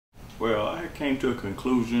Well, I came to a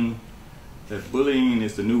conclusion that bullying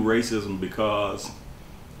is the new racism because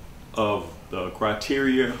of the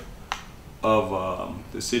criteria of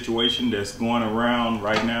the situation that's going around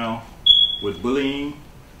right now with bullying,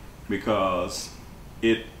 because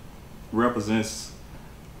it represents,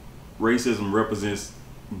 racism represents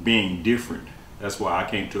being different. That's why I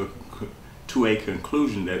came to a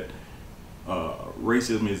conclusion that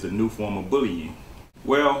racism is the new form of bullying.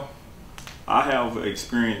 Well, I have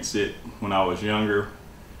experienced it when I was younger.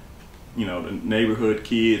 You know, the neighborhood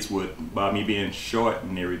kids would, by me being short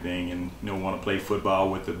and everything, and want to play football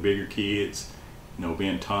with the bigger kids,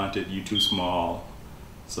 being taunted, "You too small."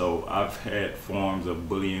 So I've had forms of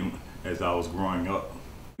bullying as I was growing up.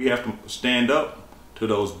 We have to stand up to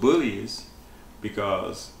those bullies,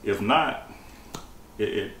 because if not,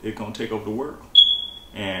 it's gonna take over the world,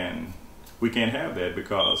 and we can't have that,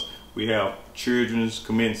 because we have children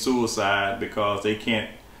committing suicide because they can't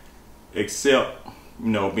accept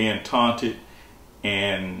being taunted,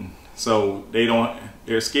 and so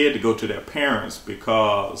they're scared to go to their parents,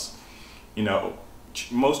 because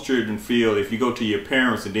most children feel if you go to your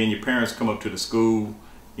parents and then your parents come up to the school,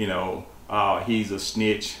 oh, he's a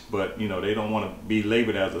snitch, but they don't want to be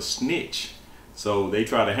labeled as a snitch, so they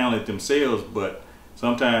try to handle it themselves. But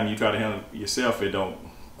sometimes you try to handle it yourself, it don't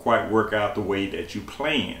quite work out the way that you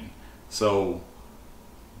plan. So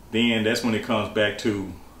then that's when it comes back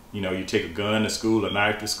to, you take a gun to school, a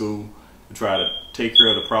knife to school, to try to take care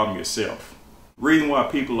of the problem yourself. The reason why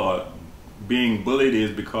people are being bullied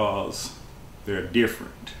is because they're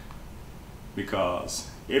different. Because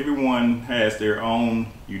everyone has their own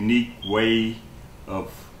unique way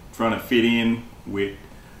of trying to fit in with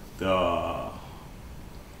the,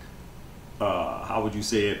 how would you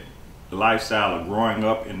say it, the lifestyle of growing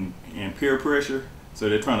up in peer pressure. So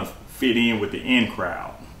they're trying to fit in with the in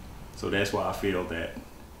crowd. So that's why I feel that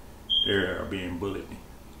they're being bullied,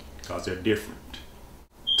 because they're different.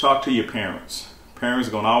 Talk to your parents. Parents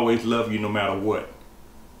are gonna always love you no matter what.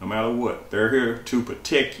 No matter what, they're here to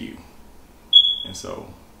protect you. And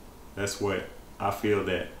so that's what I feel,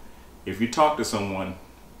 that if you talk to someone,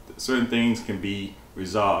 certain things can be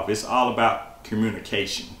resolved. It's all about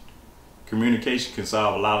communication. Communication can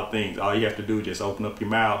solve a lot of things. All you have to do is just open up your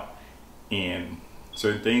mouth, and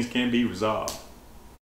certain things can be resolved.